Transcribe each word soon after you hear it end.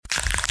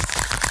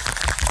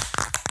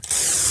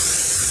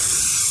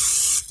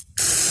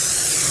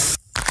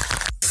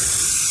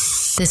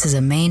This is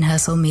a Main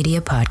Hustle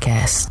Media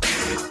podcast.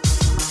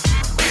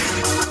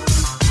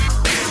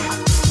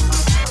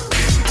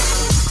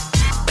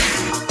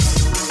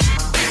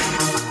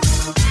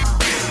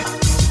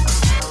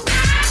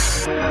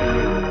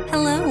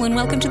 Hello and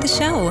welcome to the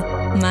show.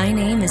 My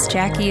name is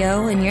Jackie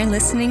O and you're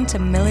listening to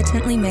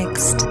Militantly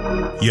Mixed.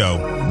 Yo,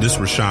 this is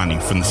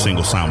Rashani from the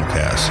Single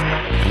Simulcast.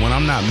 And when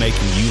I'm not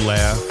making you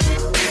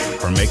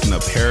laugh or making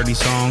up parody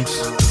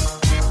songs,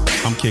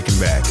 I'm kicking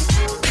back,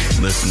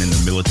 listening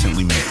to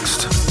Militantly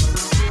Mixed.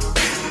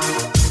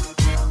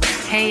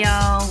 Hey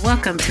y'all,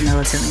 welcome to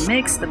Militantly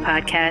Mixed, the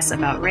podcast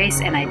about race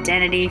and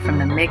identity from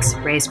the mixed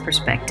race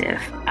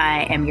perspective.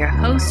 I am your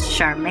host,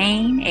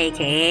 Charmaine,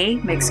 aka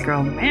Mixed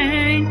Girl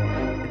Maine,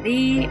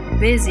 the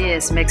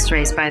busiest mixed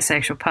race,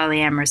 bisexual,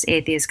 polyamorous,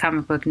 atheist,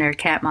 comic book nerd,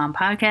 cat mom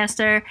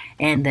podcaster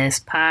in this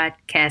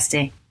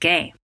podcasting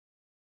game.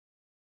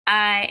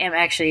 I am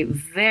actually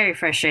very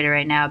frustrated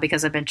right now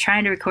because I've been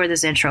trying to record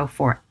this intro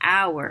for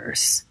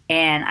hours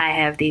and I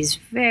have these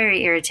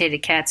very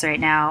irritated cats right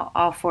now.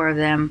 All four of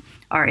them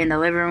are in the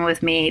living room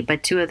with me,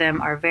 but two of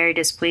them are very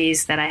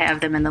displeased that I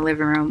have them in the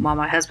living room while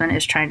my husband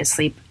is trying to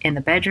sleep in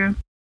the bedroom.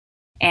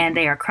 And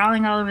they are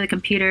crawling all over the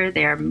computer.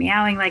 They are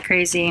meowing like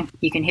crazy.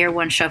 You can hear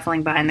one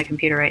shuffling behind the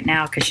computer right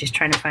now because she's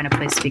trying to find a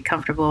place to be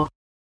comfortable.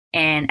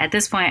 And at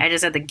this point, I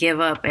just had to give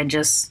up and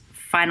just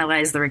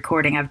finalize the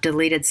recording. I've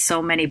deleted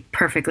so many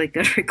perfectly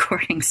good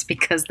recordings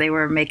because they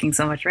were making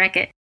so much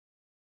racket.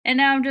 And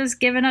now I'm just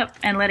giving up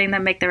and letting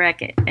them make the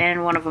racket.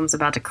 And one of them's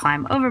about to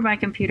climb over my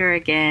computer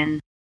again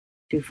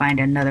to find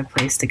another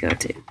place to go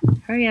to.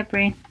 Hurry up,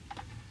 Brain.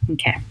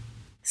 Okay.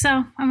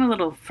 So I'm a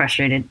little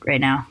frustrated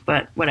right now,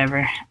 but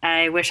whatever.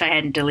 I wish I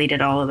hadn't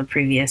deleted all of the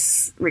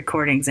previous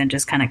recordings and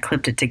just kind of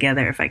clipped it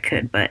together if I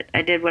could, but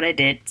I did what I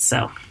did,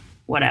 so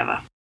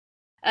whatever.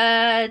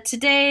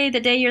 Today, the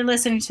day you're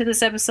listening to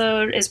this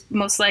episode is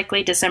most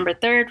likely December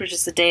 3rd, which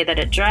is the day that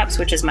it drops,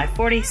 which is my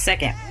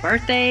 42nd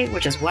birthday,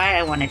 which is why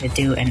I wanted to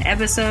do an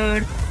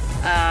episode.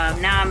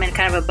 Now I'm in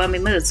kind of a bummy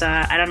mood, so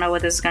I don't know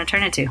what this is going to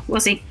turn into. We'll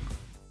see.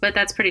 But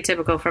that's pretty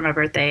typical for my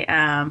birthday.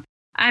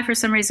 I, for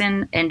some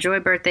reason,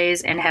 enjoy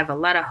birthdays and have a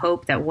lot of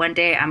hope that one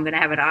day I'm going to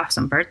have an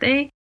awesome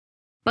birthday.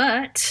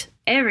 But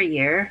every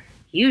year,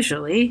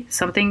 usually,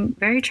 something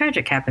very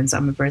tragic happens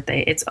on my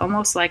birthday. It's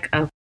almost like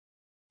a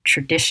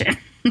tradition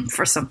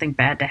for something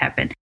bad to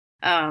happen.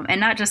 And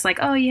not just like,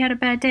 oh, you had a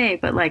bad day,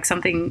 but like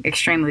something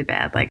extremely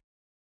bad, like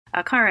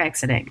a car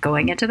accident,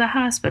 going into the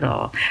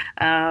hospital,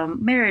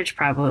 marriage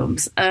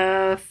problems,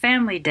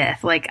 family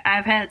death. Like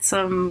I've had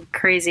some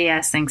crazy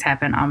ass things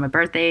happen on my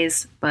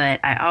birthdays,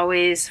 but I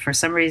always, for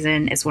some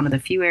reason, it's one of the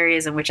few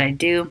areas in which I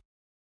do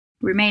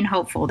remain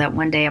hopeful that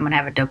one day I'm going to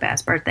have a dope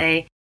ass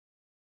birthday.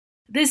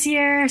 This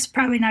year is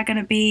probably not going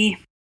to be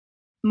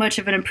much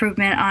of an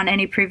improvement on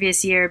any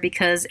previous year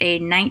because a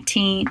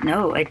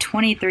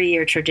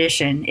 23-year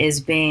tradition is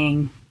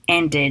being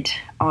ended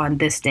on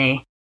this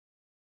day.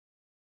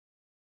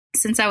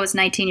 Since I was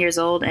 19 years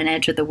old and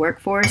entered the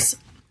workforce,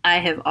 I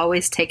have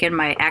always taken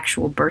my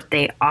actual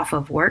birthday off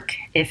of work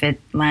if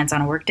it lands on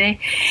a work day.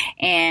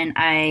 And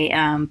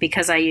I,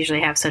 because I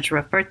usually have such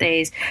rough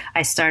birthdays,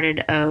 I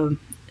started a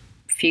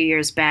few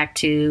years back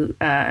to,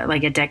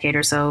 like a decade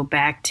or so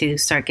back, to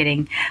start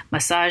getting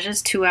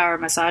massages, 2-hour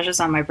massages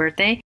on my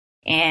birthday,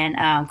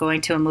 and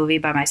going to a movie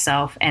by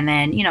myself. And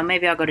then, you know,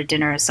 maybe I'll go to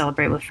dinner or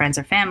celebrate with friends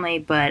or family,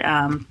 but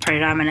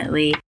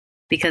predominantly,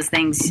 because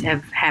things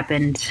have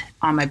happened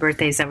on my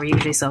birthdays that were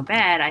usually so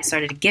bad, I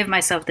started to give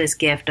myself this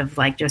gift of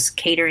like just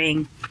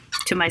catering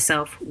to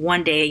myself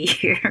one day a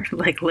year,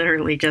 like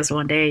literally just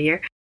one day a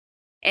year.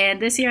 And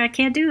this year I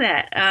can't do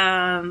that.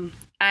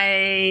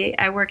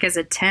 I work as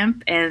a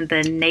temp, and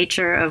the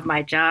nature of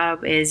my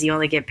job is you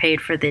only get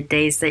paid for the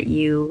days that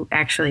you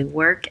actually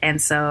work.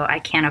 And so I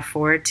can't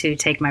afford to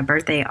take my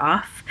birthday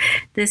off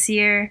this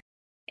year.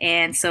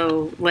 And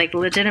so like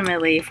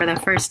legitimately for the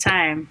first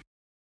time,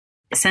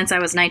 since I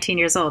was 19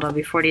 years old, I'll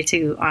be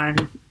 42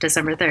 on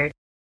December 3rd.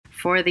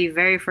 For the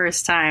very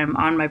first time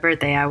on my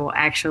birthday, I will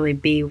actually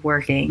be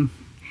working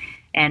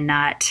and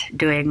not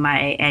doing my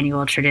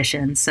annual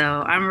tradition. So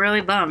I'm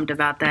really bummed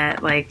about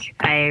that. Like,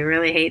 I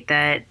really hate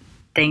that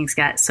things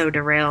got so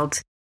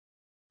derailed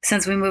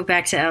since we moved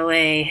back to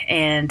LA,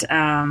 and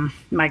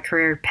my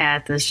career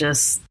path has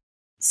just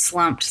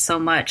slumped so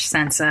much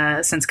since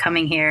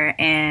coming here.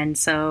 And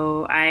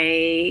so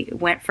I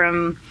went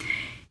from,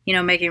 you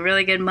know, making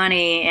really good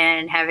money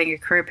and having a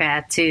career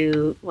path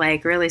to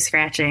like really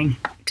scratching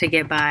to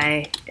get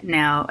by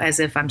now as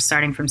if I'm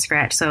starting from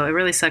scratch. So it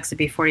really sucks to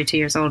be 42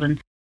 years old and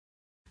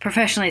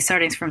professionally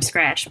starting from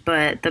scratch.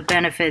 But the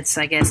benefits,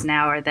 I guess,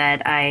 now are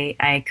that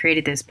I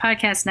created this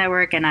podcast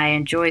network and I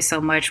enjoy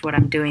so much what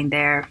I'm doing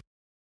there.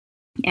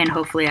 And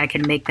hopefully I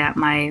can make that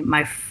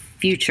my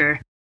future.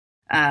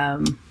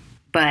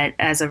 But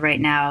as of right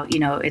now, you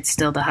know, it's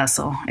still the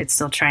hustle. It's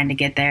still trying to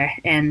get there.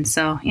 And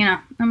so, you know,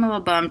 I'm a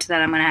little bummed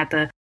that I'm going to have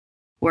to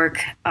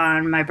work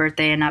on my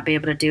birthday and not be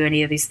able to do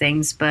any of these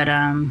things. But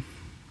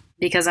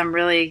because I'm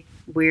really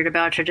weird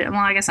about tradition.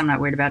 Well, I guess I'm not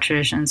weird about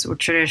traditions. Well,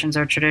 traditions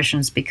are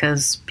traditions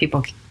because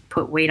people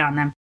put weight on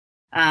them.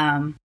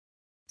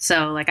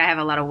 So like I have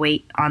a lot of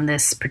weight on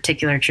this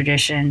particular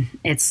tradition.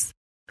 It's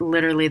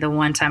literally the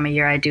one time a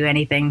year I do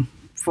anything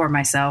for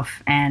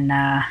myself, and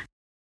now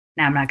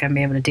I'm not going to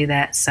be able to do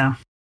that. So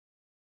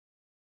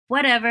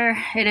whatever,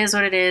 it is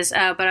what it is.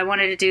 But I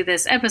wanted to do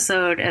this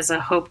episode as a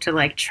hope to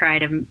like try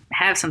to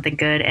have something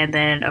good. And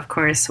then of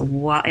course,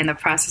 while in the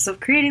process of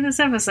creating this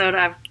episode,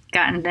 I've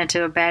gotten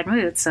into a bad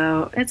mood.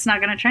 So it's not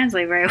going to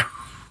translate very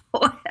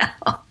well.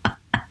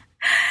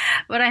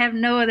 But I have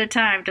no other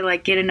time to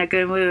like get in a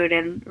good mood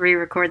and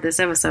re-record this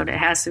episode. It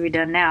has to be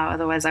done now.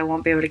 Otherwise I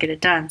won't be able to get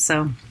it done.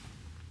 So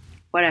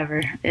whatever,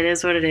 it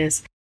is what it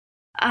is.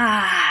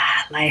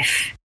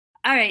 Life.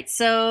 All right.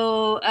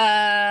 So,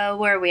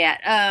 where are we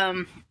at?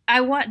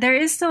 There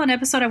is still an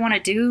episode I want to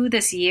do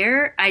this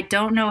year. I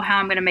don't know how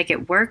I'm going to make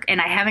it work,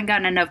 and I haven't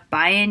gotten enough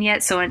buy-in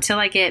yet. So until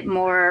I get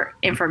more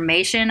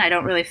information, I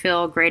don't really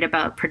feel great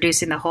about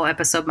producing the whole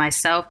episode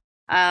myself.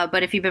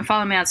 But if you've been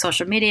following me on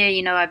social media,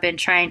 you know I've been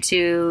trying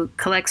to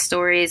collect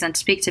stories and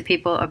speak to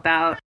people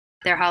about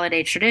their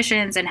holiday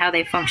traditions and how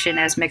they function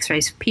as mixed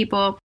race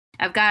people.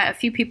 I've got a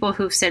few people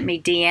who've sent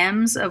me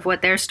DMs of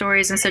what their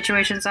stories and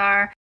situations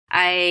are.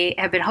 I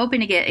have been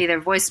hoping to get either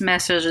voice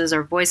messages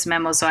or voice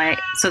memos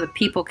so that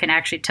people can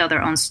actually tell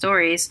their own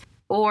stories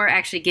or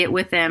actually get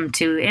with them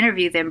to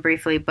interview them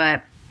briefly,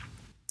 but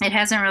it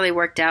hasn't really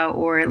worked out,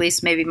 or at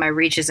least maybe my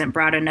reach isn't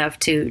broad enough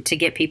to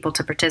get people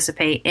to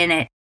participate in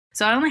it.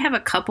 So I only have a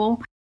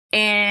couple,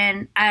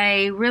 and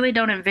I really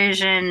don't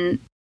envision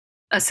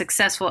a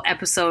successful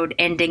episode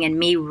ending in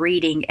me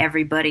reading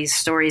everybody's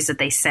stories that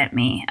they sent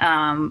me,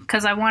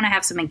 because I want to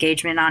have some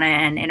engagement on it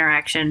and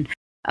interaction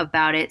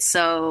about it.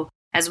 So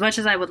as much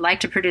as I would like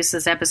to produce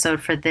this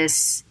episode for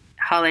this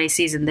holiday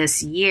season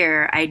this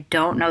year, I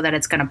don't know that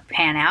it's going to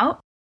pan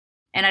out,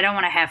 and I don't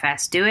want to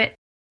half-ass do it.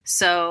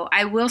 So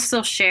I will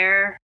still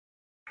share,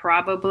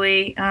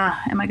 probably.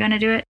 Am I going to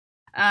do it?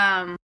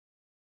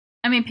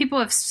 I mean, people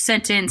have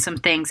sent in some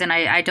things, and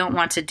I don't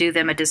want to do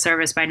them a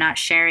disservice by not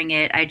sharing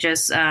it. I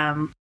just,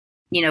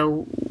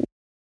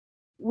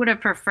 would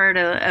have preferred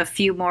a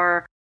few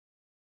more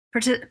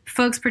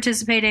folks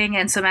participating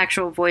and some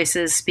actual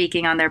voices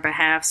speaking on their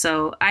behalf.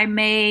 So I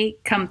may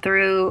come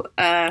through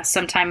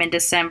sometime in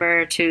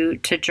December to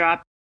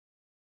drop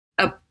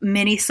a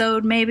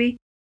mini-sode maybe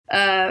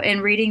in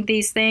reading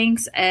these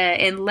things,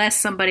 unless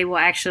somebody will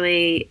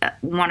actually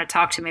want to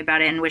talk to me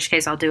about it, in which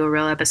case I'll do a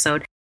real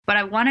episode. But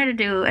I wanted to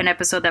do an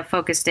episode that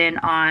focused in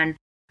on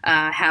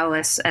how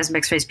us as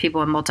mixed-race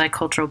people and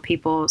multicultural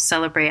people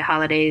celebrate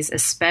holidays,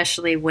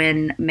 especially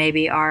when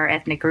maybe our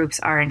ethnic groups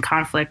are in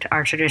conflict,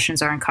 our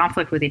traditions are in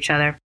conflict with each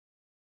other.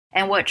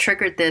 And what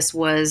triggered this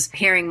was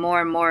hearing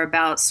more and more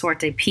about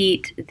Zwarte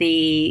Piet,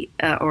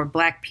 or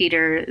Black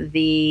Peter,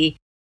 the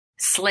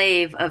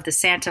slave of the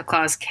Santa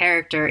Claus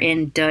character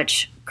in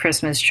Dutch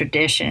Christmas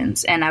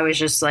traditions. And I was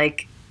just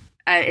like,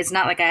 it's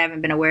not like I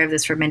haven't been aware of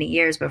this for many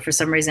years, but for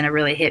some reason it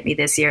really hit me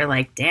this year.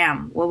 Like,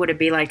 damn, what would it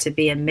be like to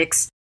be a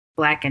mixed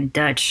Black and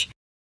Dutch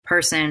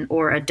person,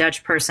 or a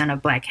Dutch person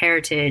of Black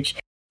heritage,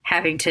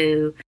 having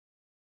to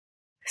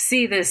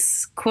see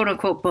this quote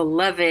unquote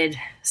beloved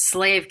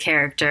slave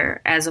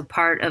character as a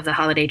part of the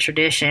holiday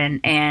tradition,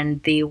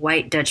 and the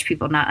white Dutch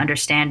people not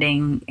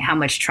understanding how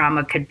much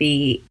trauma could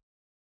be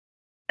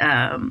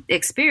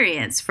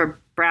experienced for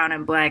brown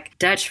and Black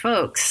Dutch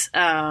folks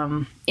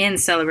in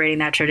celebrating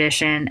that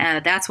tradition.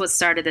 That's what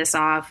started this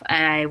off.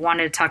 I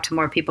wanted to talk to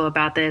more people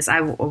about this. I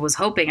was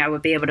hoping I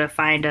would be able to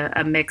find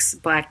a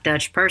mixed Black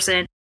Dutch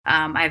person.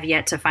 I've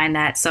yet to find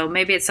that. So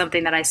maybe it's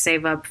something that I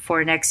save up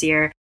for next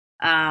year.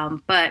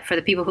 But for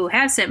the people who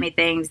have sent me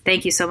things,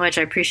 thank you so much.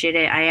 I appreciate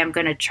it. I am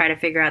going to try to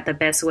figure out the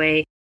best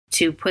way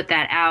to put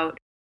that out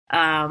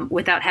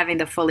without having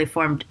the fully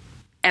formed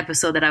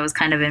episode that I was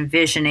kind of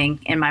envisioning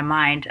in my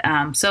mind.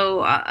 So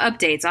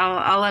updates,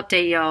 I'll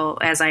update y'all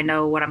as I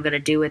know what I'm going to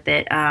do with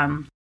it.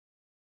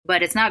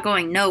 But it's not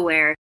going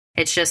nowhere.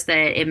 It's just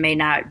that it may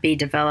not be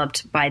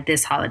developed by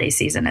this holiday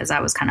season, as I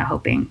was kind of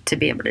hoping to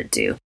be able to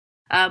do.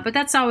 But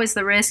that's always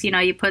the risk. You know,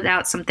 you put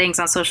out some things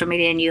on social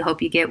media and you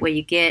hope you get what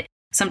you get.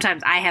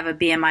 Sometimes I have a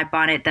bee in my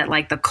bonnet that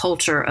like the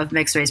culture of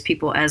mixed race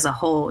people as a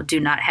whole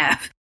do not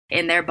have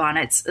in their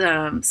bonnets.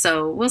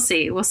 So we'll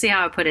see. We'll see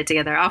how I put it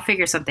together. I'll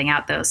figure something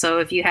out though. So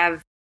if you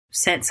have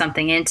sent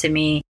something in to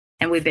me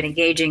and we've been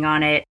engaging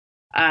on it,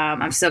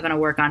 I'm still going to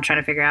work on trying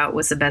to figure out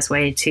what's the best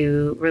way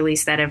to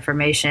release that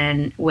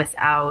information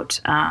without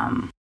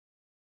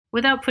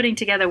putting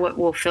together what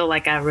will feel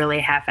like a really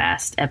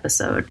half-assed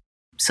episode.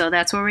 So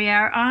that's where we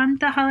are on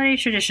the holiday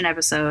tradition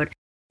episode.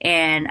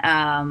 And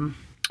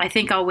I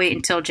think I'll wait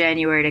until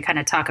January to kind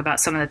of talk about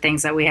some of the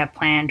things that we have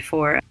planned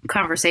for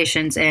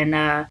conversations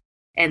and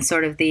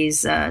sort of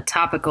these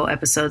topical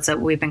episodes that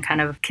we've been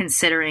kind of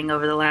considering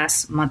over the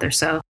last month or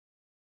so.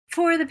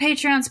 For the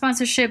Patreon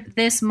sponsorship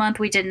this month,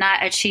 we did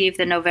not achieve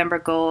the November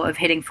goal of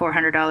hitting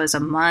 $400 a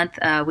month.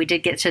 We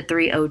did get to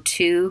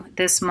 $302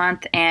 this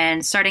month.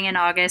 And starting in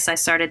August, I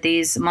started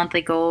these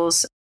monthly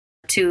goals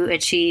to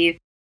achieve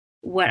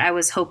what I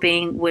was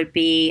hoping would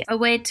be a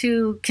way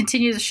to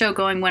continue the show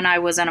going when I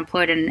was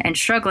unemployed and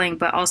struggling,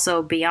 but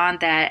also beyond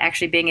that,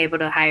 actually being able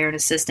to hire an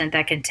assistant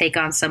that can take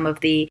on some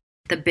of the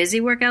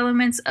busy work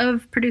elements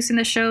of producing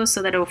the show,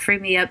 so that it'll free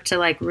me up to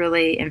like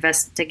really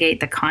investigate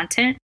the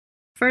content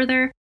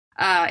further.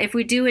 If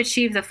we do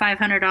achieve the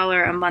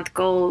 $500 a month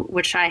goal,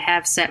 which I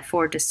have set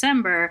for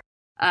December,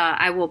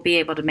 I will be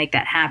able to make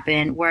that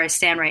happen. Where I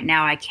stand right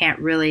now, I can't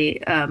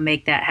really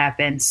make that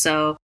happen.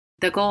 So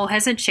the goal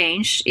hasn't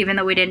changed. Even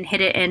though we didn't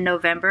hit it in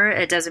November,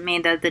 it doesn't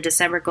mean that the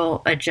December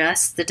goal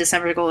adjusts. The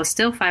December goal is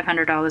still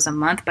 $500 a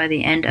month by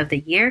the end of the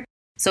year.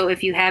 So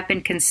if you have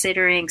been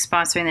considering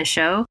sponsoring the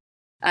show,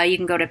 you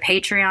can go to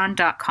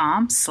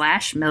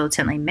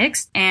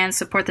patreon.com/militantlymixed and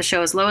support the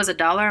show as low as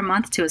 $1 a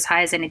month to as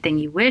high as anything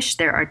you wish.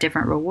 There are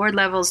different reward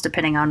levels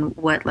depending on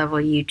what level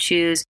you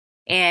choose.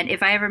 And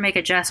if I ever make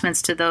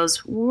adjustments to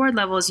those reward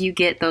levels, you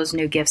get those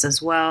new gifts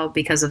as well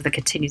because of the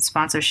continued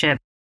sponsorship.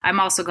 I'm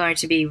also going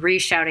to be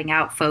re-shouting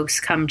out folks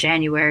come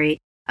January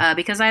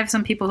because I have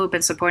some people who've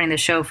been supporting the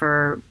show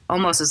for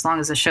almost as long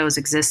as the show's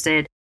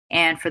existed.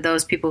 And for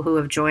those people who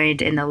have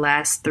joined in the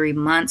last 3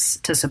 months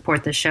to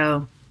support the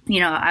show,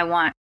 I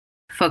want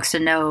folks to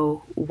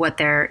know what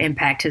their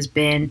impact has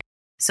been.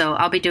 So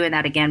I'll be doing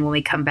that again when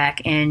we come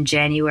back in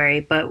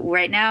January. But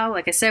right now,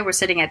 like I said, we're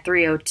sitting at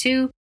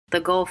 302. The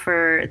goal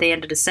for the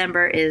end of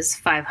December is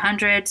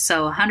 500.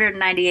 So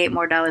 $198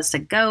 more to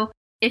go.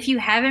 If you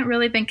haven't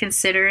really been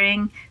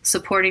considering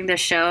supporting the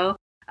show,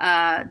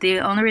 the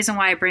only reason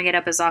why I bring it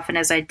up as often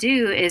as I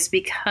do is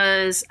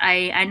because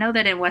I know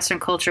that in Western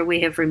culture,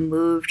 we have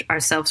removed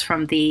ourselves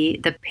from the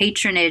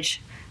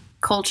patronage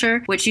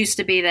culture, which used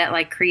to be that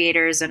like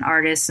creators and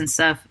artists and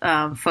stuff,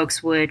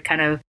 folks would kind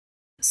of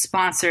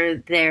sponsor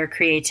their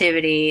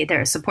creativity,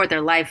 support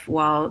their life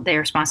while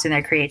they're sponsoring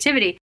their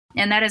creativity.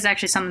 And that is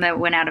actually something that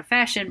went out of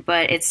fashion,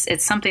 but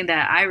it's something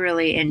that I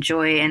really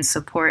enjoy and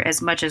support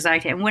as much as I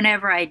can.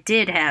 Whenever I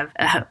did have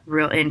a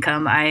real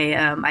income,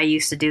 I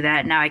used to do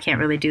that. Now I can't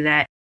really do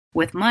that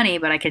with money,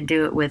 but I can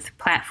do it with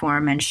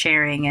platform and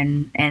sharing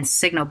and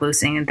signal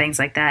boosting and things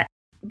like that.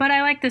 But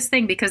I like this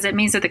thing because it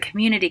means that the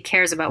community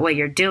cares about what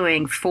you're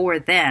doing for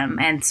them.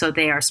 And so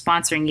they are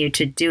sponsoring you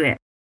to do it.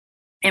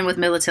 And with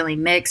Militantly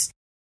Mixed,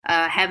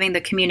 having the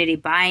community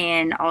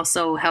buy-in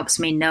also helps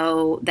me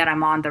know that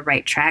I'm on the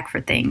right track for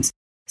things.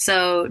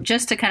 So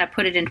just to kind of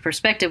put it into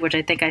perspective, which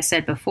I think I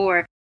said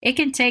before, it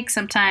can take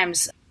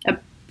sometimes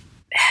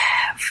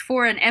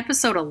for an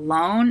episode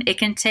alone, it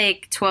can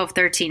take 12,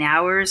 13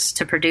 hours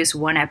to produce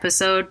one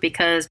episode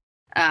because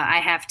I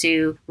have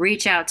to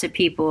reach out to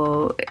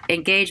people,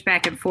 engage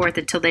back and forth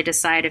until they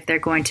decide if they're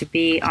going to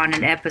be on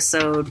an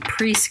episode,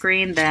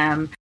 pre-screen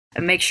them,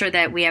 and make sure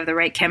that we have the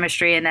right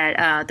chemistry and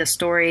that the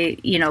story,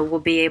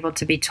 will be able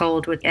to be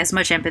told with as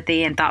much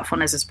empathy and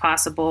thoughtfulness as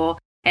possible.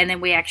 And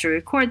then we actually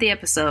record the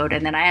episode,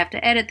 and then I have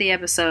to edit the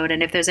episode.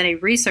 And if there's any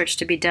research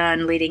to be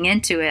done leading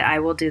into it, I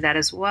will do that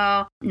as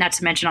well. Not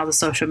to mention all the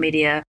social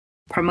media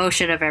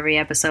promotion of every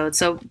episode.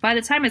 So by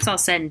the time it's all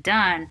said and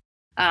done,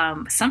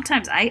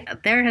 sometimes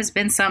there has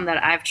been some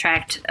that I've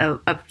tracked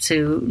up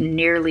to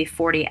nearly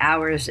 40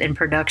 hours in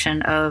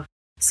production of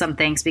some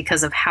things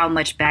because of how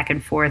much back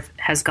and forth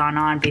has gone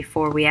on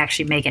before we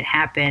actually make it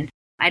happen.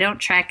 I don't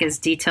track as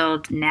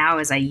detailed now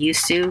as I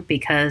used to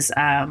because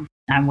I'm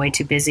way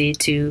too busy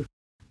to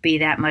be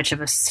that much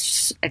of a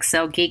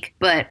Excel geek,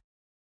 but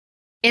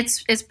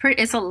it's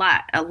a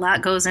lot. A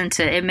lot goes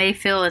into it. May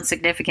feel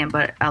insignificant,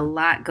 but a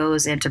lot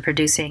goes into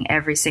producing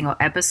every single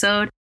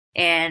episode.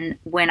 And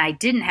when I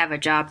didn't have a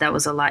job, that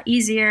was a lot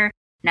easier.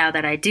 Now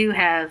that I do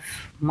have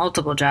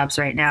multiple jobs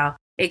right now,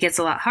 it gets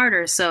a lot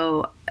harder.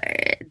 So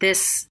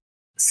this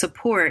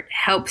support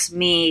helps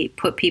me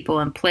put people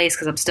in place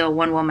because I'm still a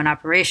one-woman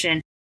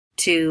operation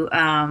to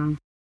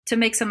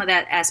make some of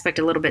that aspect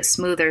a little bit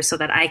smoother so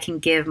that I can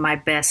give my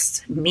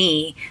best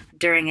me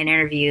during an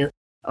interview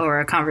or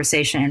a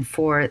conversation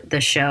for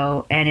the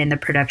show and in the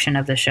production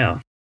of the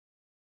show.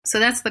 So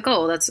that's the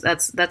goal.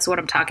 That's what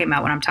I'm talking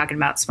about when I'm talking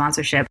about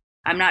sponsorship.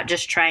 I'm not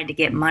just trying to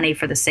get money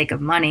for the sake of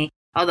money,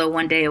 although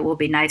one day it will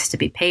be nice to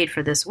be paid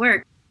for this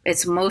work.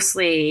 It's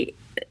mostly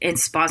in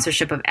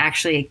sponsorship of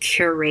actually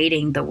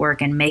curating the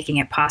work and making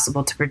it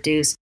possible to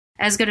produce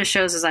as good a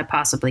shows as I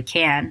possibly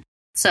can.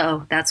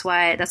 So that's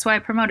why I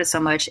promote it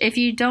so much. If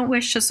you don't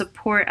wish to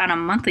support on a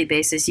monthly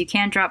basis, you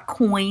can drop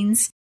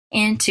coins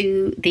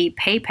into the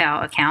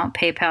PayPal account,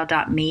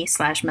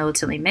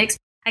 paypal.me/militantlymixed.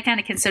 I kind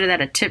of consider that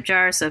a tip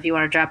jar. So if you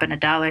want to drop in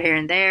 $1 here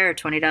and there or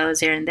 $20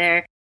 here and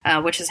there,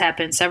 which has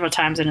happened several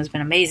times and has been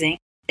amazing,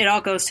 it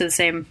all goes to the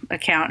same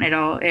account.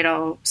 It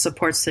all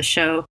supports the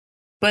show.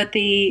 But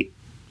the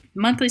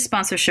monthly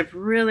sponsorship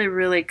really,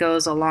 really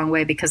goes a long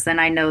way because then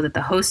I know that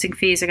the hosting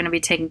fees are going to be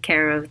taken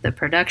care of. The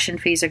production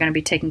fees are going to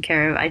be taken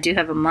care of. I do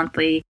have a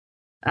monthly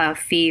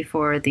fee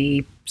for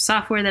the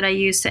software that I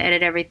use to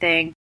edit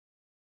everything.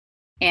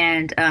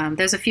 And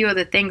there's a few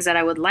other things that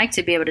I would like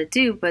to be able to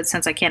do, but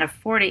since I can't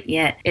afford it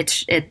yet,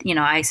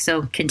 I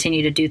still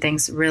continue to do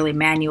things really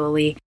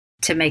manually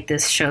to make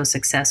this show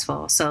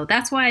successful. So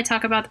that's why I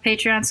talk about the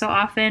Patreon so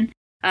often.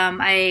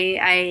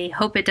 I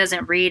hope it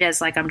doesn't read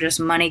as like I'm just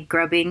money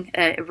grubbing.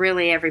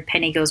 Really, every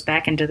penny goes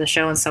back into the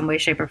show in some way,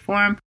 shape, or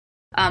form.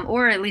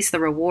 Or at least the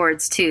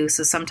rewards too.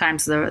 So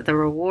sometimes the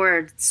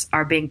rewards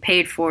are being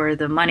paid for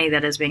the money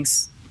that is being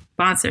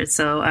sponsored.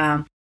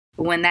 So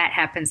when that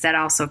happens, that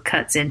also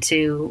cuts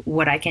into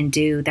what I can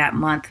do that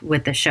month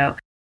with the show.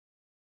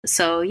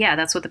 So yeah,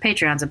 that's what the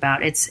Patreon's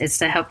about. It's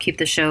to help keep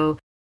the show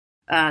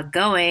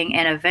going,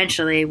 and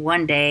eventually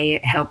one day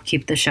help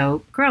keep the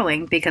show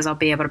growing, because I'll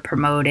be able to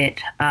promote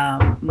it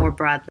more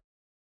broadly.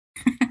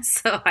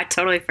 So I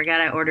totally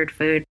forgot I ordered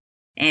food.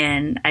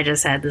 And I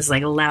just had this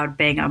like loud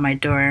bang on my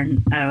door,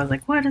 and I was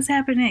like, what is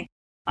happening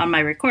on my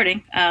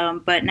recording?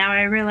 But now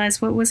I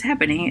realize what was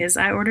happening is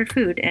I ordered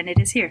food and it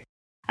is here.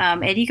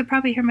 And you could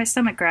probably hear my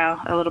stomach growl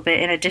a little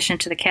bit in addition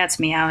to the cats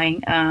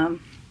meowing,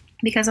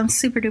 because I'm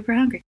super duper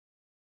hungry.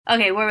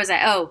 Okay, where was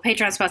I? Oh,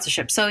 Patreon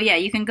sponsorship. So yeah,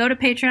 you can go to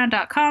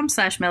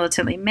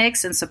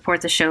patreon.com/militantlymix and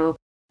support the show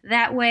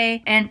that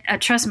way. And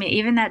trust me,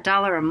 even that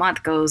 $1 a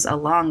month goes a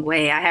long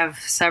way. I have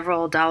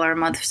several $1 a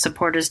month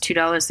supporters, $2,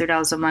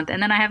 $3 a month.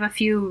 And then I have a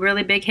few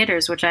really big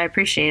hitters, which I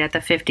appreciate at the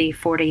 $50,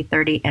 $40,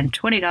 $30, and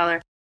 $20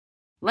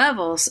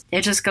 levels.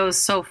 It just goes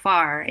so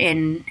far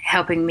in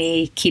helping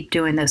me keep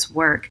doing this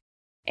work.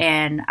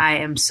 And I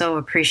am so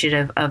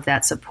appreciative of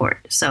that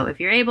support. So if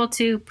you're able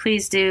to,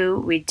 please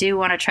do. We do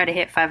want to try to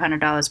hit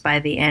 $500 by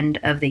the end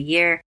of the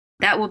year.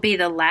 That will be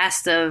the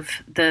last of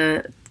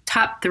the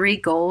top 3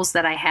 goals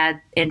that I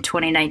had in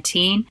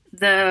 2019.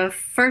 The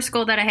first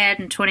goal that I had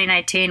in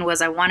 2019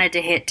 was I wanted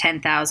to hit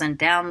 10,000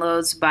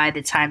 downloads by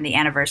the time the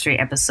anniversary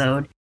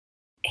episode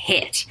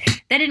hit.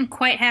 That didn't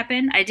quite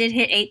happen. I did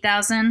hit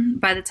 8,000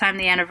 by the time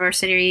the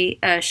anniversary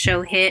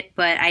show hit,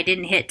 but I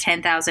didn't hit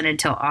 10,000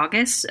 until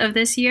August of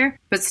this year.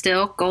 But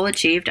still, goal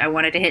achieved. I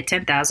wanted to hit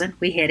 10,000.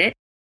 We hit it.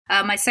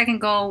 My second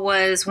goal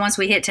was, once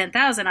we hit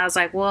 10,000, I was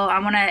like, well, I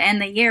want to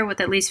end the year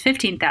with at least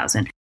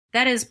 15,000.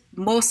 That is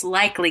most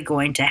likely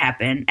going to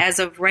happen. As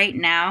of right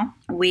now,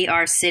 we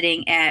are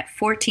sitting at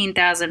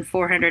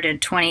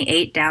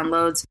 14,428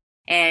 downloads.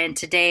 And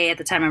today, at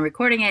the time I'm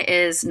recording it,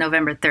 is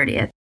November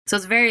 30th. So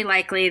it's very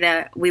likely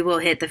that we will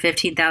hit the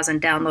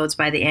 15,000 downloads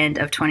by the end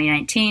of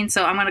 2019.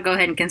 So I'm going to go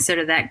ahead and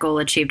consider that goal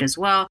achieved as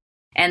well.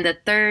 And the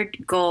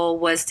third goal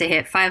was to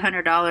hit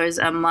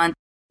 $500 a month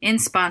in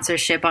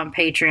sponsorship on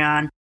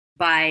Patreon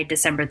by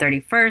December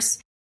 31st.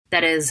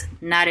 That is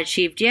not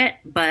achieved yet,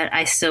 but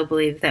I still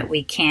believe that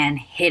we can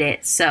hit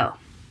it. So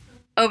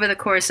over the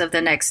course of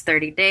the next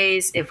 30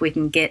 days, if we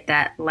can get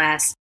that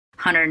last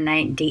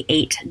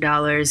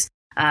 $198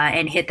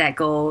 and hit that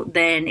goal,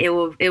 then it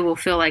will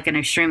feel like an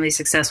extremely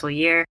successful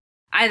year.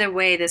 Either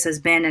way, this has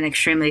been an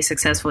extremely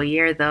successful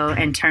year, though,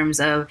 in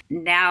terms of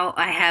now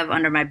I have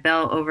under my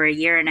belt over a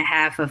year and a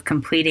half of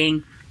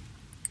completing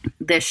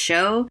this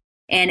show.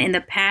 And in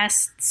the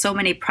past, so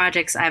many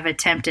projects I've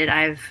attempted,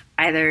 I've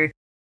either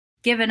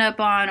given up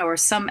on, or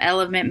some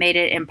element made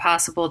it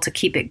impossible to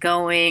keep it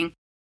going,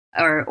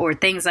 or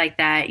things like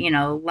that, you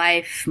know,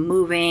 life,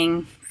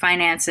 moving,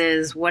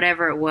 finances,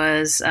 whatever it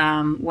was.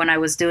 When I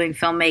was doing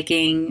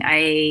filmmaking,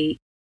 I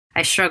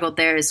struggled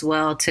there as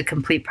well to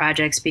complete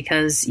projects,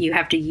 because you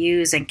have to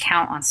use and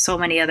count on so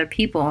many other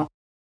people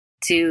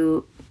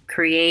to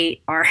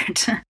create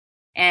art.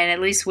 And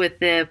at least with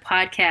the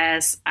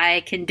podcast,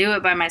 I can do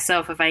it by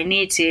myself if I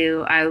need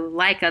to. I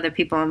like other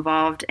people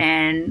involved,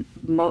 and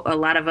a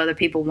lot of other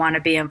people want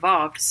to be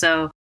involved.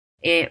 So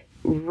it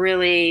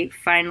really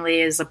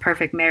finally is a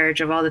perfect marriage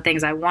of all the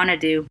things I want to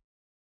do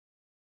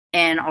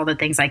and all the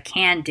things I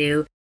can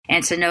do.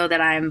 And to know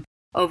that I'm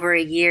over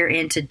a year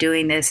into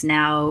doing this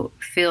now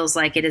feels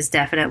like it is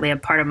definitely a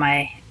part of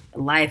my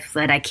life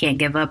that I can't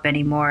give up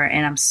anymore.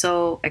 And I'm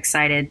so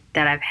excited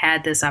that I've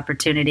had this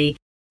opportunity.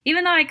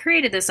 Even though I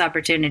created this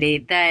opportunity,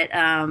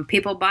 that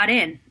people bought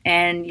in,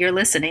 and you're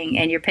listening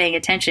and you're paying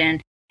attention,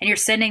 and you're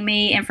sending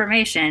me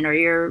information, or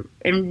you're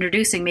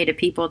introducing me to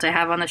people to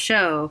have on the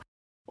show,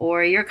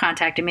 or you're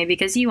contacting me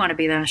because you want to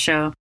be on the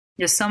show.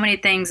 There's so many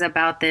things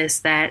about this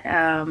that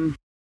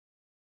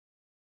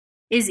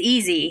is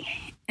easy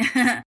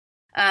to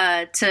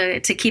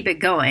keep it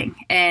going.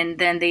 And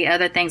then the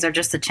other things are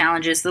just the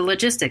challenges, the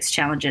logistics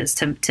challenges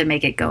to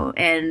make it go.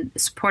 And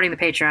supporting the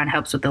Patreon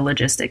helps with the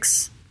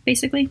logistics.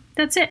 Basically,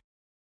 that's it.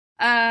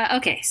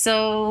 Okay,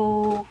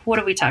 so what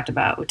have we talked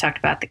about? We talked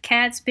about the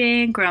cats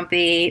being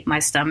grumpy, my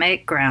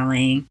stomach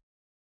growling.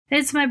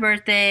 It's my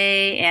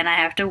birthday and I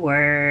have to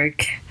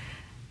work.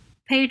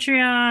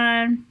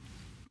 Patreon,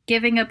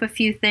 giving up a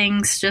few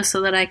things just so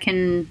that I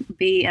can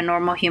be a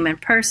normal human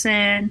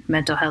person,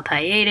 mental health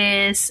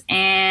hiatus,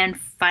 and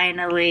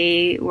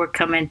finally we're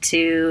coming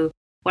to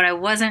what I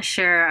wasn't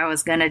sure I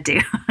was going to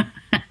do.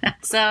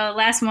 So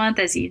last month,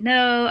 as you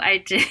know, I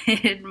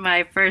did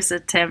my first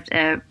attempt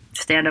at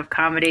stand-up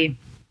comedy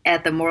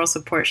at the Moral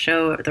Support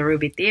Show at the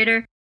Ruby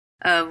Theater,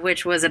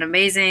 which was an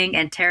amazing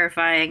and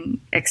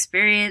terrifying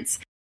experience.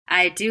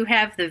 I do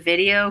have the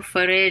video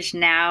footage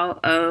now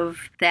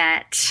of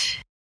that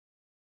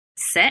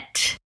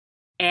set,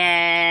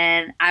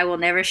 and I will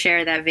never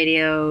share that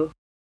video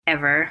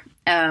ever.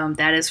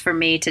 That is for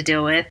me to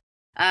deal with.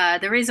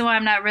 The reason why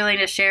I'm not willing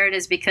to share it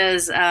is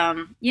because,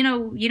 you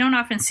don't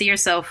often see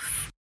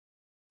yourself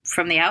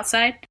from the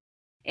outside.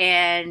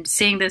 And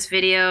seeing this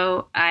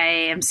video, I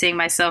am seeing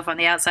myself on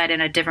the outside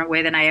in a different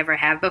way than I ever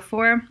have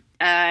before.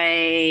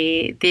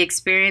 The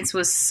experience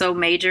was so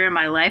major in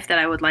my life that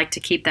I would like to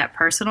keep that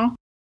personal.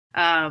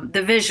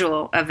 The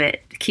visual of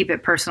it, keep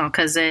it personal,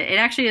 because it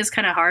actually is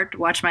kind of hard to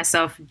watch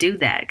myself do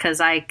that,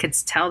 because I could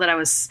tell that I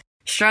was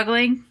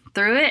struggling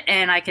through it,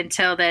 and I can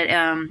tell that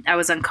I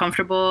was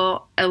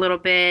uncomfortable a little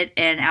bit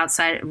and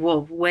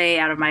way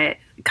out of my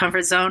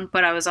comfort zone,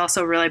 but I was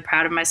also really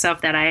proud of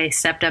myself that I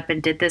stepped up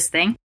and did this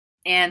thing.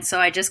 And so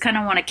I just kind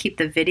of want to keep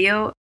the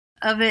video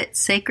of it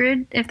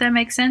sacred, if that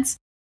makes sense.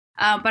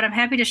 But I'm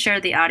happy to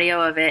share the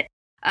audio of it.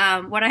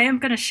 What I am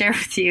going to share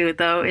with you,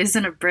 though, is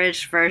an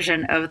abridged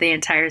version of the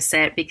entire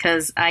set,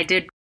 because I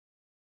did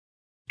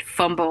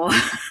fumble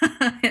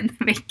in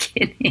the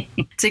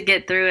beginning to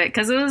get through it,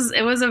 because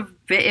it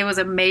was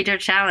a major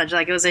challenge.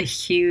 Like, it was a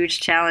huge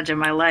challenge in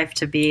my life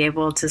to be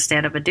able to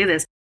stand up and do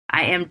this.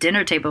 I am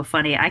dinner table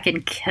funny. I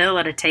can kill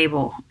at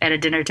a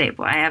dinner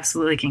table. I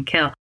absolutely can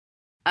kill.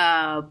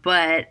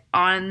 But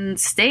on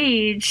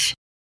stage,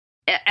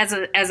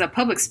 as a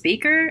public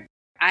speaker,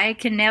 I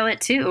can nail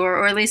it too,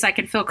 or at least I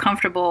can feel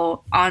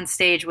comfortable on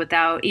stage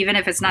without, even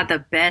if it's not the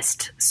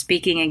best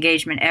speaking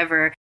engagement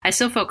ever, I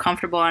still feel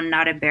comfortable and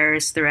not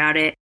embarrassed throughout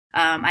it.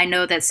 I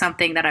know that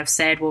something that I've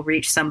said will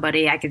reach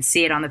somebody. I can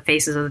see it on the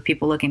faces of the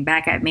people looking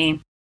back at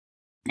me.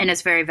 And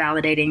it's very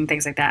validating,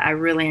 things like that. I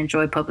really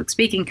enjoy public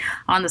speaking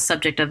on the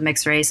subject of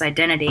mixed race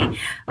identity.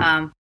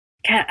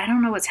 God, I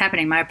don't know what's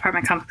happening. My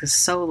apartment complex is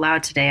so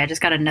loud today. I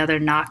just got another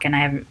knock,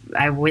 and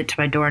I went to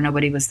my door.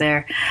 Nobody was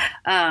there.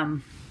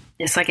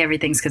 It's like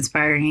everything's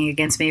conspiring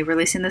against me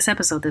releasing this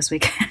episode this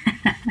week.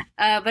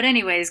 But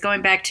anyways,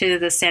 going back to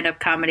the stand-up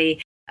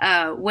comedy,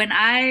 when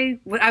I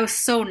was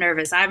so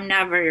nervous. I'm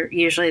never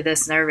usually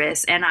this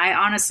nervous. And I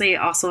honestly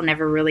also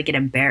never really get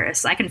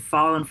embarrassed. I can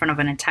fall in front of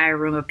an entire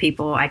room of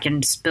people. I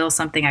can spill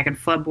something. I can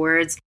flub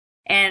words.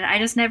 And I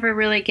just never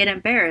really get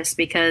embarrassed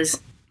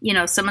because,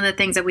 some of the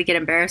things that we get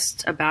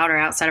embarrassed about are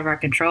outside of our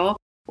control,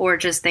 or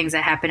just things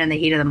that happen in the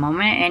heat of the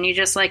moment, and you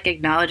just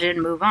acknowledge it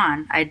and move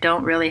on. I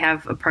don't really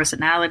have a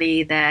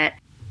personality that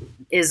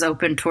is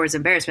open towards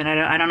embarrassment.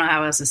 I don't know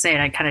how else to say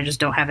it. I kind of just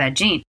don't have that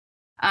gene.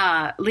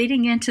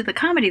 Leading into the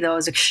comedy, though, I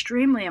was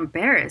extremely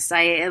embarrassed.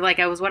 I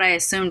was what I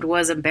assumed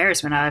was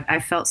embarrassment. I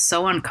felt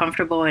so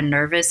uncomfortable and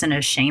nervous and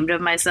ashamed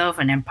of myself,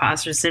 and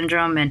imposter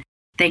syndrome, and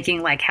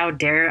thinking how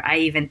dare I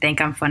even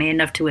think I'm funny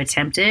enough to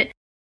attempt it.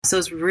 So I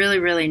was really,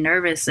 really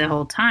nervous the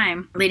whole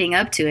time leading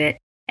up to it.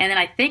 And then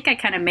I think I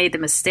kind of made the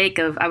mistake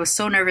of, I was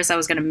so nervous I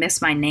was going to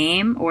miss my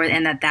name,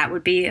 and that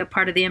would be a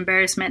part of the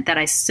embarrassment, that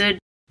I stood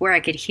where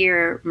I could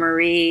hear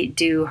Marie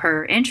do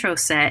her intro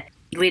set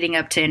leading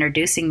up to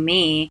introducing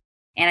me.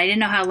 And I didn't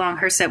know how long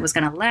her set was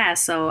going to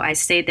last. So I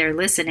stayed there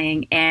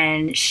listening,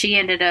 and she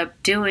ended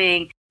up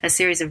doing a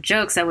series of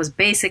jokes that was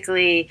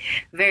basically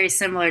very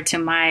similar to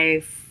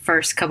my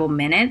first couple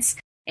minutes.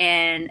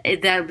 And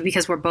that,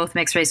 because we're both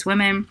mixed race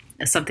women,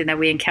 something that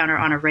we encounter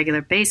on a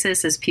regular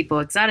basis is people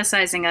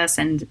exoticizing us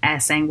and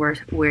saying we're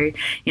where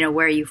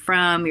are you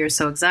from? You're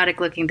so exotic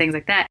looking, things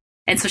like that.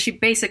 And so she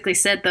basically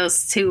said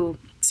those two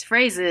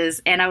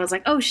phrases, and I was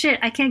like, oh shit,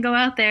 I can't go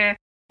out there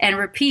and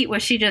repeat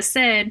what she just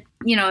said,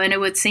 and it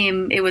would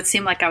seem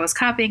like I was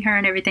copying her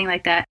and everything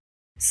like that.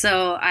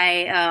 So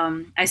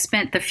I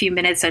spent the few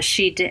minutes that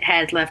she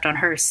had left on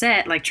her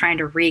set, trying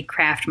to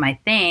recraft my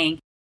thing.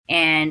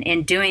 And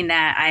in doing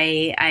that,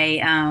 I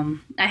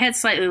had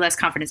slightly less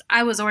confidence.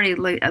 I was already,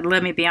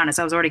 let me be honest,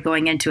 I was already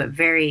going into it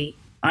very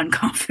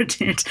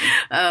unconfident.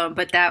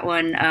 But that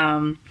one,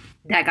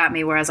 that got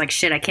me where I was like,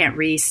 shit, I can't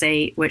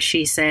re-say what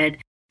she said.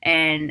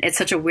 And it's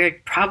such a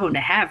weird problem to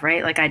have,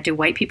 right? Do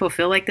white people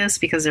feel like this?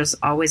 Because there's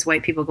always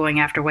white people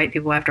going after white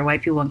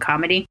people in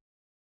comedy.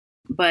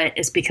 But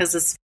it's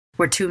because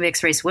we're two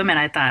mixed race women.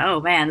 I thought,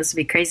 oh man, this would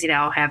be crazy to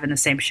all have in the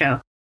same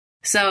show.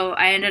 So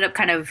I ended up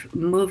kind of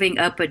moving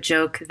up a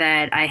joke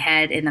that I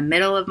had in the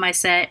middle of my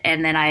set,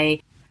 and then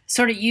I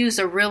sort of used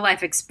a real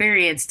life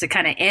experience to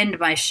kind of end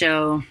my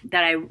show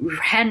that I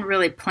hadn't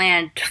really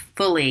planned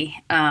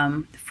fully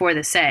for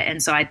the set.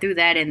 And so I threw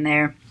that in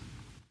there.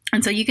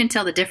 And so you can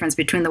tell the difference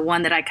between the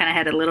one that I kind of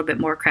had a little bit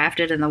more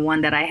crafted and the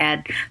one that I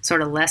had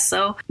sort of less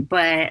so.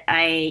 But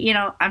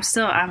I'm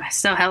still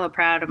hella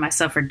proud of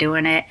myself for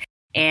doing it.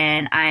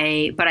 And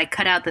I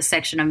cut out the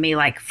section of me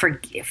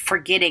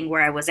forgetting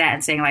where I was at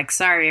and saying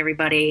sorry,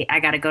 everybody,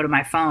 I got to go to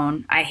my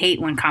phone. I hate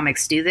when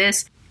comics do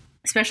this,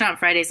 especially on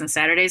Fridays and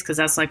Saturdays, because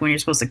that's when you're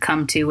supposed to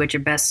come to with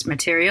your best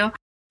material.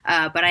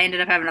 But I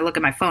ended up having to look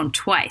at my phone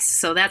twice.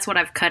 So that's what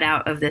I've cut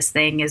out of this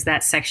thing, is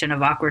that section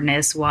of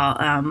awkwardness while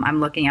I'm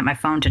looking at my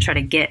phone to try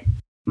to get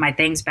my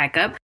things back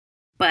up.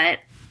 But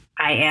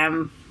I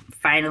am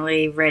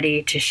finally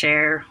ready to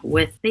share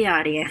with the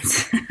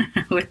audience,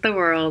 with the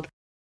world,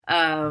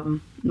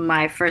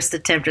 my first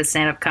attempt at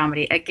stand-up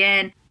comedy.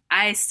 Again,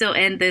 I still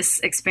end this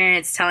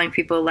experience telling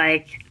people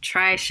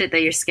try shit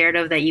that you're scared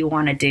of that you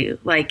want to do.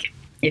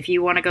 If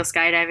you want to go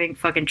skydiving,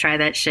 fucking try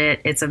that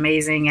shit. It's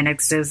amazing and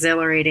it's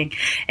exhilarating.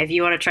 If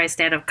you want to try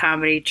stand-up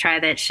comedy, try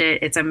that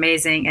shit. It's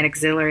amazing and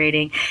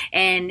exhilarating.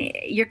 And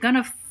you're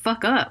gonna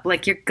fuck up.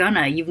 Like,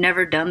 you've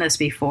never done this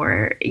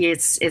before.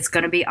 It's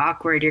gonna be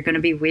awkward. You're gonna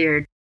be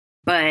weird.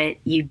 But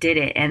you did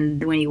it.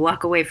 And when you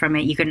walk away from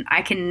it,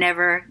 I can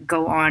never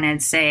go on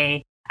and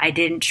say, I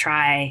didn't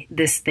try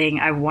this thing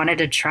I wanted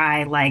to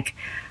try like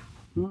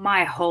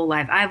my whole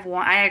life. I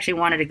actually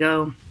wanted to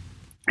go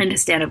into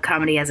stand-up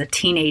comedy as a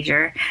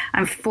teenager.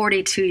 I'm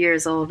 42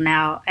 years old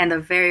now, and the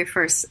very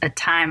first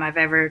time I've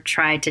ever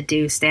tried to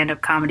do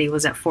stand-up comedy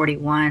was at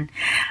 41.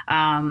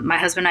 My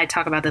husband and I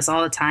talk about this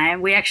all the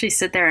time. We actually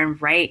sit there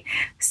and write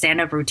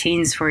stand-up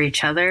routines for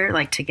each other,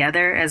 like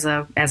together as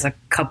a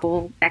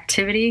couple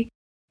activity.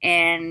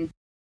 And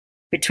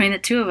between the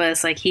two of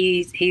us, like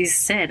he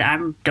said,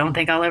 don't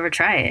think I'll ever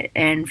try it.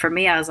 And for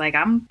me, I was like,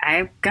 I'm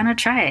gonna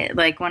try it.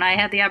 Like, when I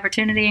had the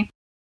opportunity,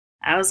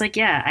 I was like,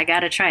 yeah, I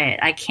gotta try it.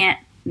 I can't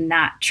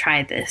not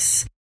try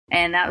this.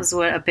 And that was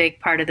what a big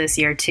part of this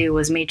year too,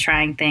 was me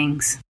trying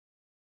things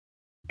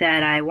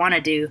that I want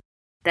to do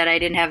that I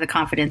didn't have the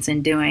confidence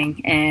in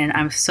doing. And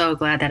I'm so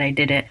glad that I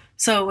did it.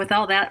 So with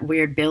all that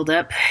weird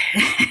buildup,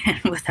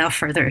 without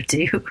further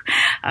ado,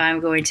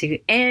 I'm going to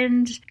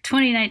end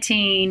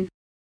 2019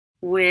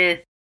 with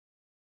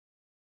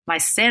my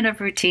stand-up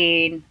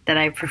routine that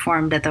I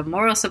performed at the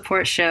Moral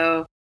Support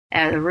Show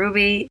at the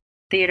Ruby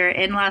Theater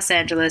in Los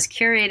Angeles,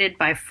 curated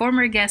by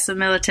former guest of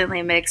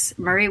Militantly Mixed,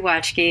 Marie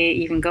Watchke.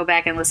 You can go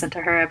back and listen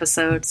to her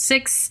episode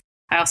 6.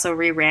 I also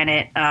reran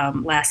it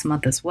last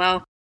month as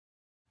well.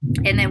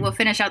 And then we'll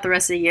finish out the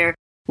rest of the year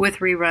with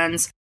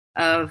reruns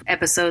of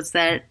episodes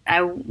that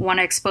I want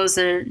to expose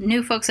the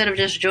new folks that have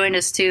just joined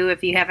us to,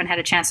 if you haven't had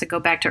a chance to go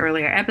back to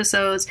earlier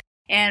episodes.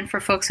 And for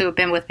folks who have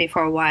been with me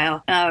for a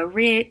while,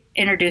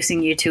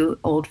 reintroducing you to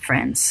old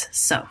friends.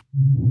 So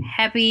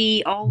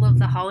happy all of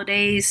the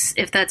holidays,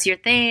 if that's your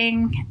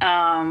thing.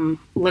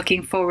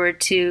 Looking forward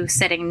to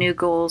setting new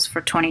goals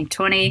for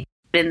 2020.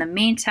 But in the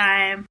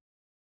meantime,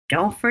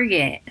 don't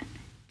forget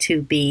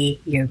to be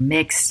your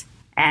mixed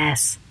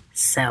ass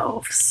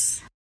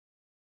selves.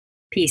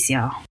 Peace,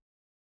 y'all.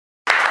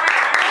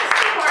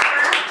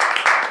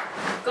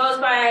 Goes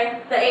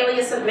by the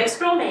alias of Mixed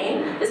Girl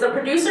Maine, is the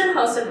producer and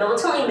host of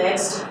Militantly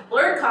Mixed,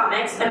 Blurred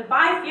Comics, and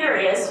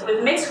Bi-Furious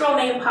with Mixed Girl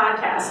Maine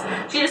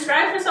podcast. She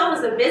describes herself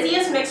as the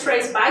busiest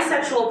mixed-race,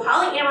 bisexual,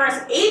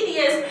 polyamorous,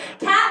 atheist,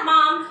 cat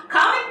mom,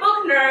 comic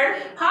book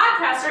nerd,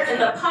 podcaster in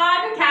the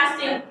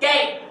podcasting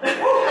game.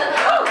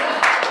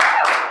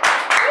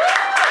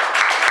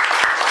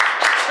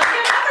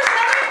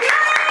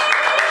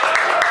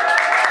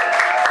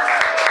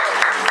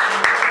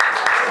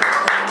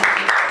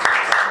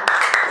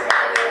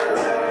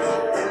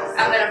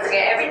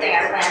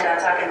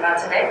 About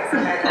today.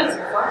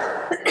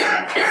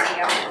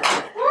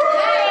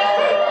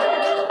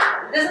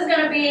 This is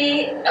going to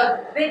be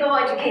a big old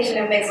education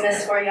of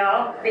mixedness for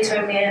y'all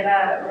between me and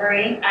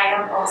Marie. I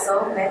am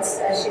also mixed,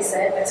 as she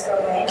said, mixed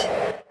girl Maine.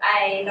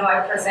 I know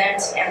I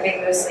present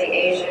ambiguously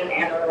Asian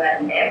and or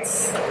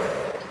Latinx.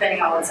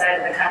 Depending on what side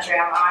of the country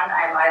I'm on,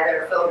 I'm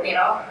either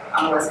Filipino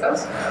on the West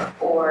Coast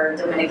or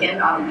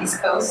Dominican on the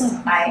East Coast.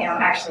 I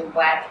am actually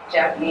Black,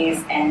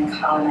 Japanese, and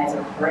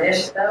colonizer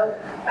British, though.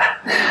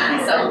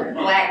 So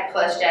Black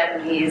plus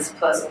Japanese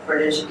plus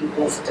British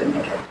equals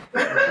Dominican.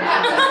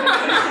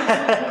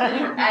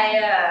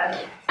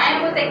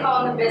 I'm what they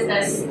call in the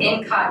business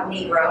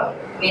incognito,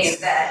 meaning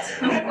that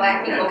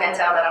Black people can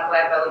tell that I'm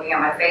Black by looking at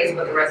my face,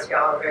 but the rest of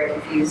y'all are very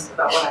confused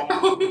about what I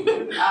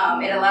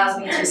am. It allows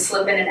me to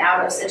slip in and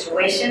out of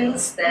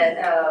situations that,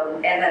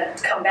 and then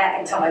come back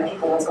and tell my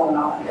people what's going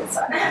on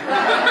inside.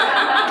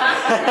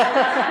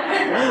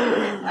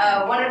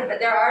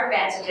 There are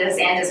advantages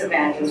and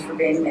disadvantages for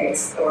being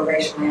mixed or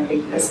racially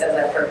ambiguous, as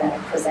I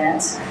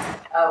present.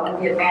 One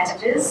of the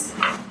advantages,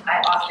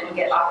 I often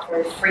get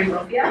offered free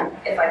lumpia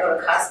if I go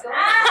to Costco.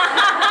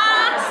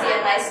 I see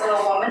a nice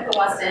little woman who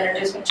wants to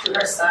introduce me to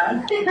her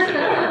son. But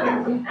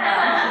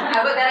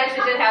that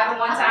actually did happen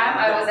one time.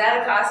 I was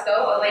at a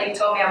Costco. A lady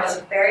told me I was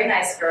a very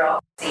nice girl.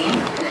 A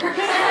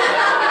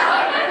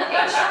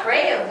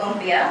tray of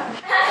lumpia.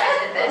 I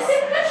did this.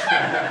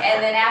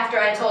 And then after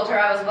I told her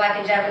I was Black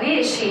and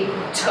Japanese, she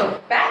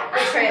took back the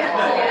tray of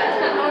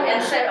lumpia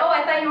and said, "Oh,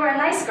 I thought you were a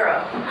nice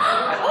girl."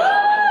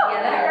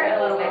 Yeah, that hurt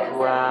a little bit.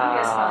 Wow.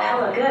 It smelled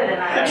hella good,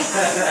 and I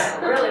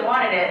really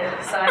wanted it,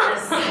 so I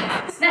just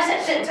snatched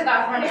that shit and took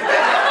off running.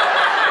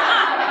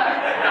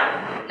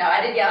 No,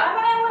 I did yell,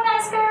 "I'm a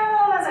nice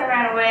girl," as I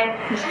ran away.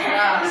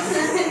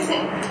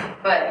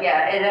 But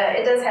yeah,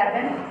 it does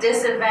happen.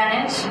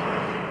 Disadvantage.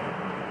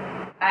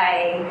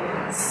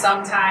 I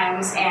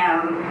sometimes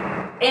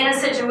am in a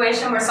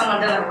situation where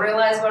someone doesn't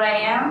realize what I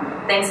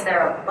am, thinks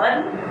they're a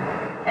button,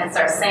 and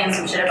starts saying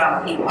some shit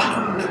about people.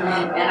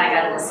 And I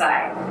gotta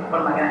decide, what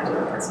am I gonna do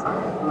with this one?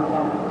 Am I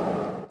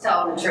gonna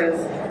tell them the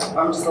truth, or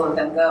I'm just gonna let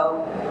them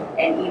go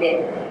and eat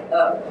it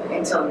up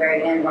until the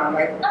very end where I'm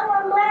like, "Oh,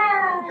 I'm Black."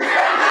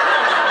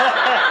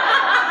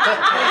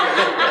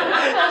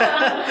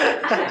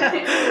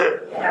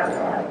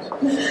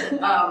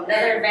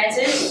 Another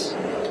advantage,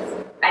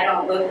 I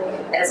don't look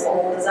as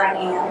old as I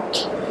am.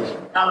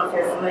 I don't know if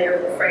you're familiar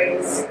with the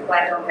phrase,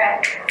 black don't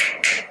crack.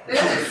 We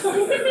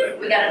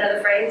got another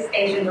phrase,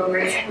 Asian don't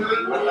raise. And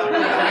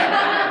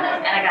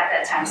I got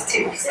that times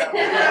 2. So.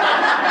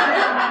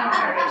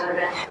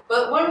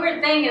 But one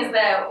weird thing is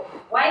that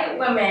white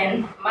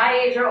women my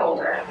age or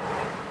older,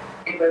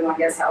 anybody want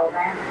to guess how old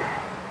I am?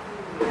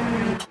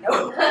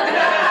 No.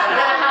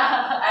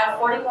 I'm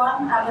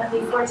 41. I'm going to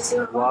be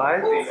 42.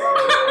 Why?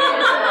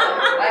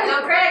 I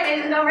don't crack,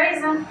 Asian don't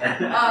raisin.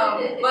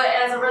 But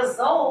as a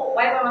result,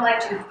 white women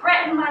like to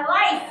threaten my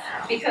life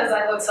because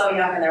I look so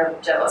young and they're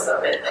jealous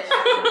of it.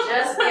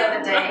 Just the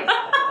other day.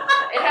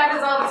 It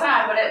happens all the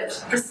time, but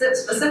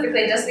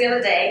specifically just the other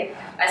day,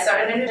 I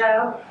started a new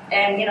job,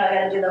 and I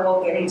got to do the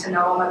whole getting to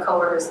know all my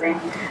coworkers thing.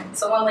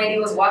 So one lady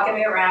was walking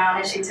me around,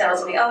 and she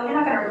tells me, "Oh, you're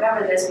not going to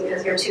remember this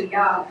because you're too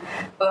young,"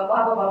 but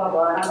blah, blah, blah, blah,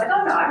 blah. And I was like,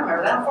 "Oh, no, I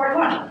remember that. I'm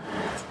 41.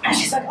 And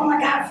she's like, "Oh my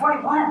God,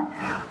 41.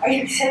 Are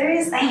you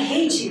serious? I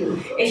hate you.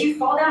 If you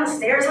fall down the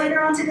stairs later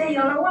on today,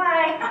 you'll know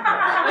why."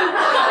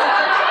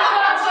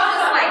 She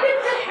just like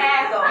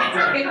haggled.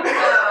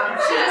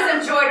 She just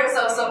enjoyed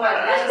herself so much.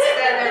 And I just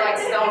sat there like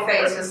stone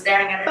faced, just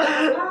staring at her. She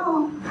was like,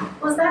 "Oh,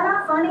 was that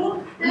not funny?"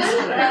 And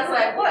I was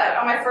like, "What?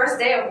 On my first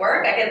day of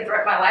work, I get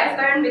my life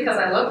threatened because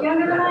I look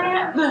younger than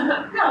I am?"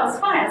 "No, it's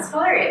fine. It's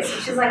hilarious."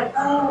 And she's like,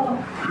 "Oh,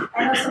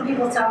 I know some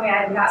people tell me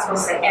I'm not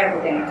supposed to say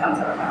everything that comes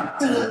out of my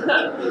mouth."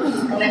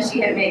 And then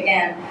she hit me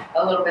again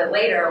a little bit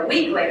later, a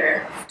week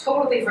later,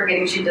 totally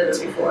forgetting she did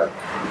this before.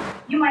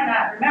 "You might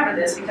not remember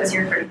this because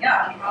you're pretty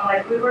young." I'm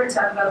like, "We were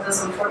talking about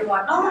this in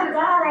 41. "Oh my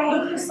God, I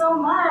hate you so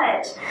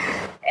much."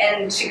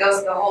 And she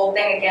goes the whole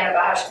thing again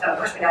about how she's going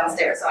to push me down the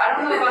stairs. So I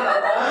don't know if I'm the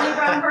only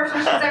brown person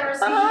she's ever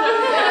seen.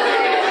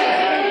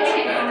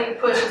 She continually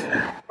pushes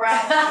brown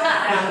people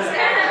down the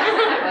stairs.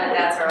 But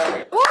that's her.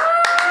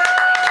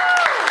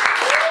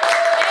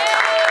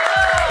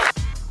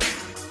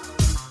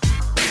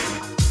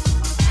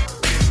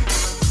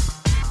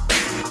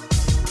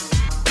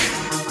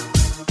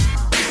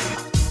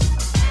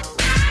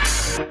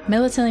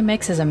 Militantly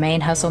Mixed is a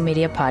Main Hustle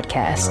Media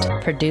podcast,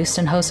 produced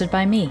and hosted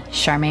by me,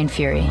 Charmaine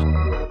Fury.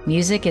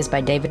 Music is by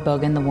David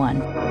Bogan the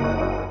One.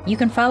 You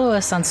can follow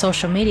us on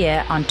social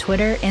media on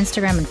Twitter,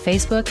 Instagram, and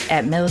Facebook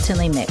at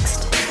Militantly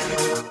Mixed.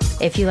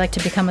 If you'd like to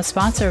become a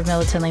sponsor of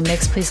Militantly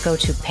Mixed, please go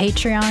to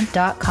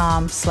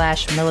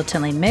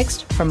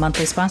patreon.com/militantlymixed for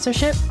monthly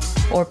sponsorship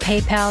or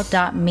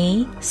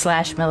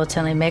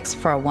paypal.me/militantlymixed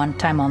for a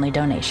one-time only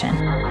donation.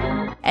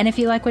 And if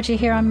you like what you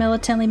hear on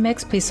Militantly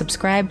Mixed, please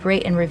subscribe,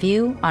 rate, and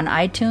review on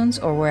iTunes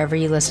or wherever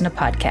you listen to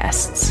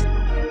podcasts.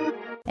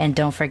 And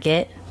don't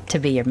forget to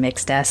be your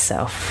mixed-ass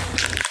self.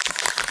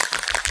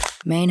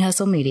 Main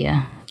Hustle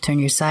Media. Turn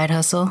your side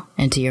hustle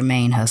into your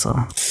main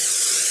hustle.